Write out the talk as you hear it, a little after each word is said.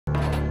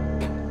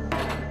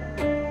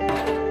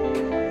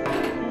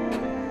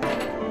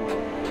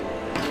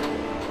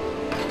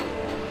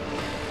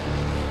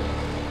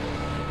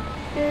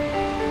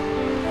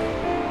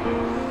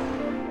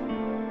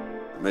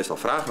Meestal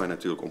vragen wij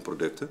natuurlijk om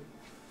producten.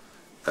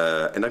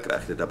 En dan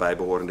krijg je de daarbij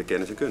behorende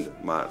kennis en kunde.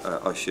 Maar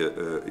als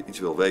je iets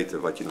wil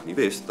weten wat je nog niet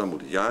wist, dan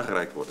moet het je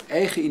aangereikt worden.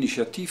 Eigen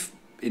initiatief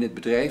in het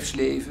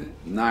bedrijfsleven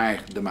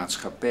naar de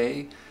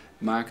maatschappij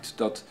maakt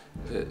dat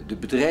de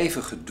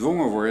bedrijven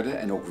gedwongen worden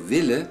en ook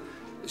willen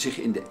zich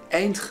in de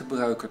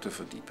eindgebruiker te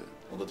verdiepen.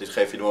 Want het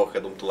geeft je de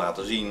mogelijkheid om te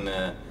laten zien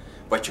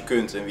wat je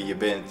kunt en wie je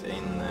bent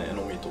en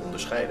om je te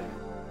onderscheiden.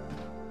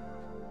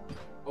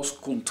 Als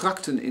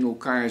contracten in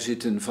elkaar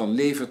zitten van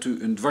levert u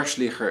een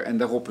dwarsligger en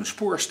daarop een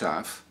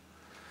spoorstaaf,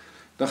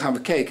 dan gaan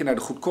we kijken naar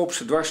de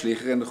goedkoopste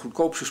dwarsligger en de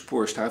goedkoopste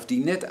spoorstaaf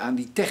die net aan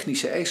die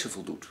technische eisen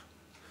voldoet.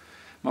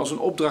 Maar als een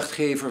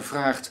opdrachtgever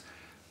vraagt,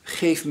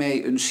 geef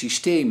mij een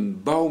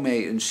systeem, bouw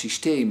mij een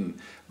systeem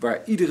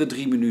waar iedere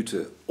 3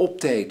 minuten op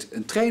tijd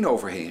een trein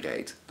overheen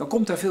rijdt, dan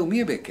komt daar veel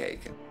meer bij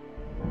kijken.